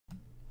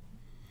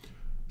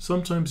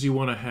Sometimes you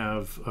want to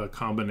have a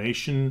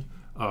combination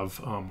of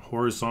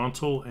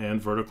horizontal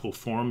and vertical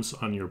forms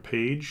on your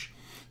page.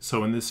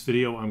 So in this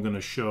video, I'm going to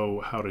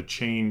show how to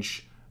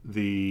change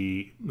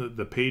the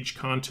page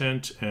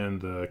content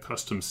and the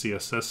custom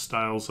CSS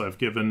styles I've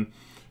given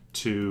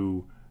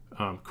to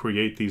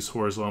create these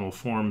horizontal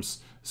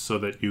forms so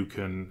that you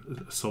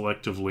can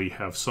selectively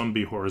have some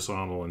be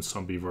horizontal and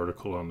some be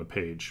vertical on the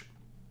page.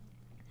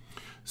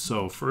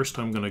 So first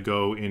I'm going to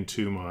go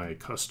into my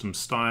custom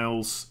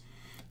styles.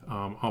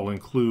 I'll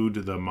include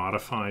the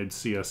modified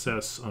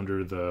CSS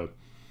under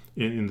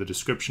in the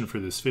description for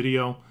this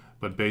video,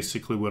 but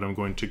basically what I'm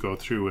going to go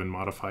through and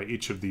modify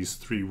each of these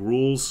three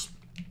rules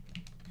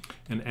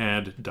and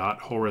add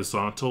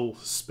 .horizontal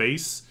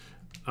space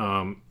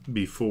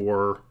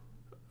before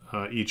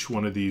each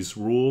one of these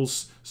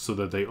rules so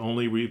that they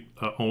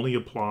only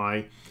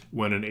apply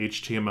when an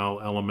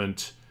HTML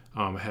element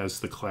has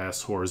the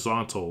class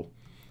horizontal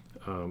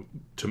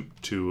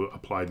to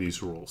apply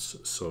these rules.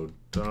 So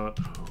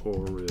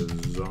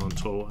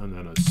 .horizontal and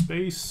then a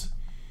space.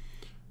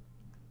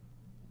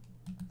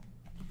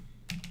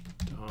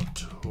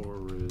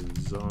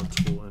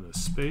 .horizontal and a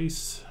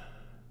space.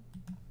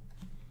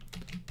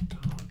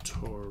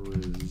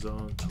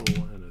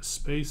 .horizontal and a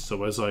space.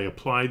 So as I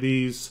apply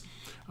these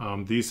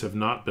have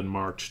not been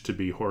marked to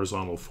be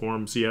horizontal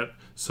forms yet.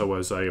 So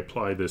as I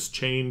apply this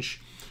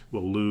change,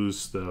 we'll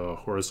lose the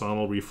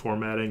horizontal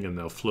reformatting and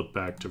they'll flip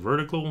back to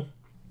vertical.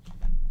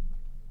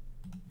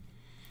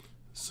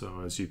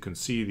 So as you can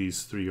see,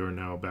 these three are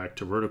now back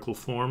to vertical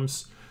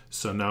forms.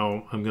 So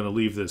now I'm going to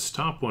leave this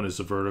top one as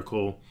a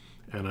vertical,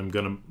 and I'm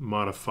going to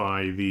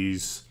modify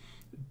these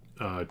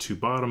two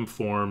bottom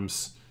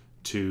forms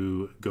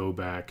to go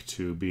back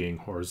to being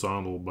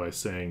horizontal by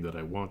saying that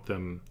I want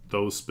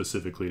those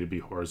specifically to be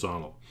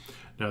horizontal.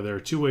 Now there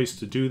are two ways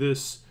to do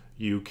this.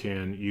 You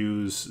can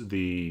use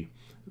the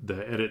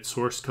edit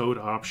source code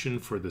option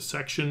for the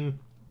section.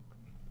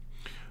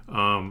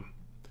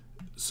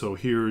 So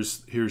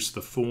here's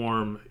the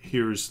form,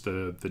 here's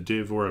the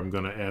div where I'm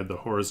going to add the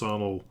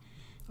horizontal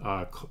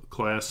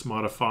class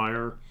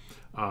modifier.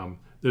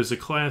 There's a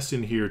class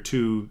in here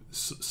too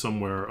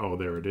somewhere. Oh,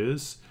 there it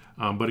is.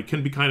 But it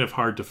can be kind of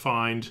hard to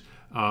find.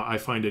 I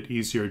find it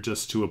easier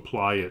just to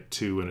apply it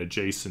to an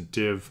adjacent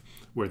div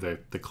where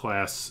the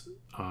class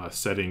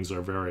settings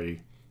are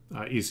very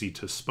easy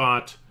to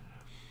spot.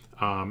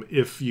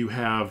 If you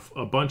have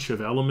a bunch of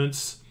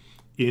elements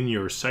in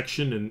your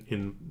section,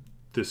 in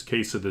this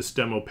case of this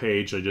demo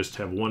page, I just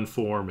have one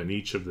form in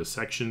each of the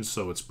sections,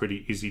 so it's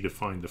pretty easy to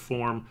find the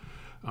form.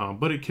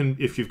 But it can,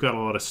 if you've got a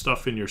lot of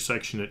stuff in your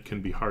section, it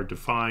can be hard to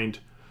find.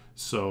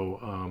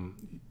 So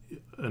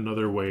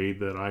another way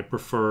that I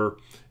prefer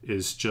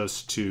is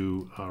just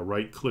to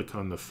right-click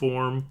on the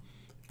form,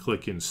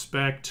 click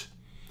Inspect,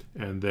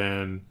 and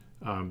then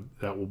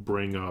that will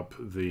bring up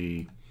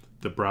the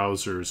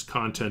browser's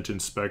content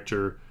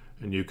inspector,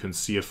 and you can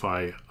see if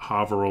I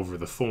hover over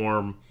the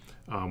form,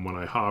 when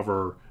I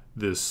hover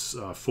this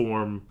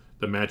form,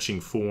 the matching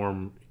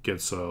form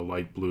gets a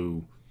light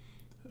blue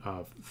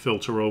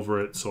filter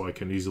over it, so I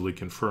can easily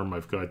confirm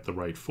I've got the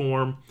right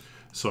form.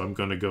 So I'm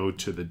going to go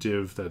to the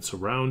div that's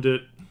around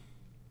it.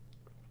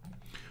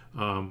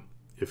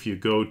 If you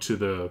go to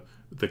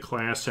the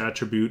class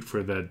attribute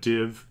for that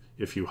div,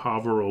 if you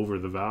hover over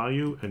the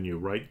value and you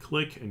right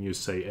click and you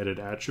say edit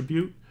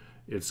attribute,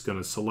 it's going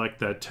to select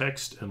that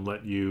text and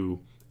let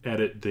you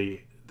edit the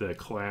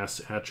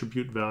class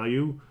attribute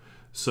value.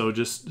 So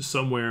just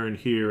somewhere in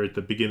here at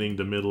the beginning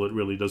to middle, it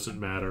really doesn't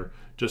matter.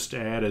 Just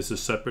add as a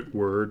separate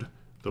word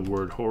the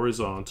word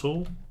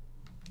horizontal,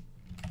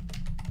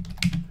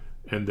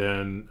 and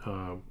then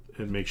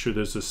and make sure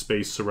there's a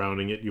space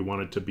surrounding it. You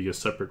want it to be a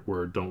separate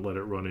word. Don't let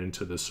it run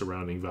into the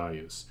surrounding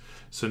values.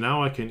 So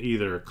now I can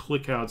either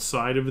click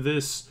outside of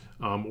this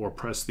or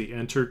press the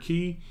Enter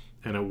key,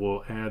 and it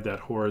will add that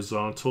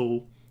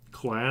horizontal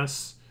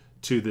class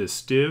to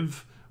this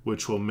div,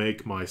 which will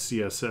make my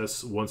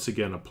CSS once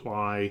again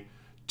apply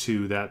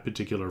to that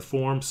particular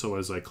form. So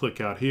as I click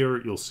out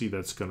here, you'll see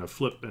that's going to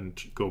flip and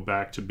go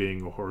back to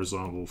being a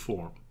horizontal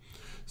form.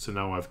 So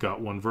now I've got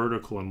one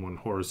vertical and one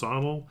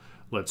horizontal.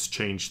 Let's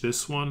change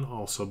this one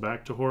also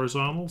back to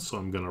horizontal. So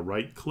I'm going to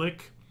right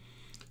click,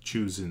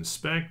 choose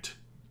Inspect,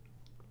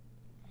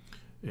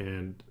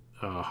 and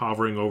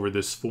hovering over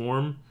this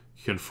form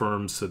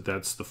confirms that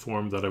that's the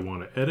form that I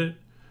want to edit.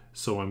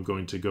 So I'm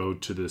going to go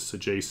to this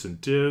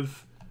adjacent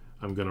div.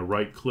 I'm going to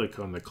right click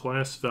on the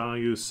class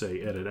value, say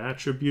edit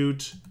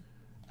attribute,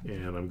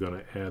 and I'm going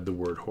to add the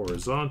word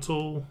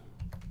horizontal.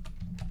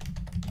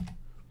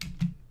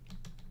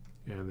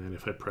 And then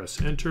if I press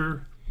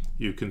enter,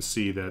 you can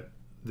see that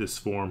this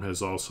form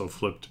has also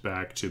flipped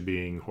back to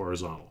being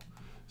horizontal.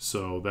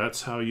 So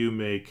that's how you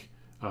make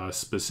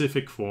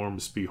specific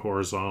forms be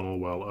horizontal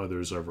while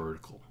others are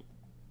vertical.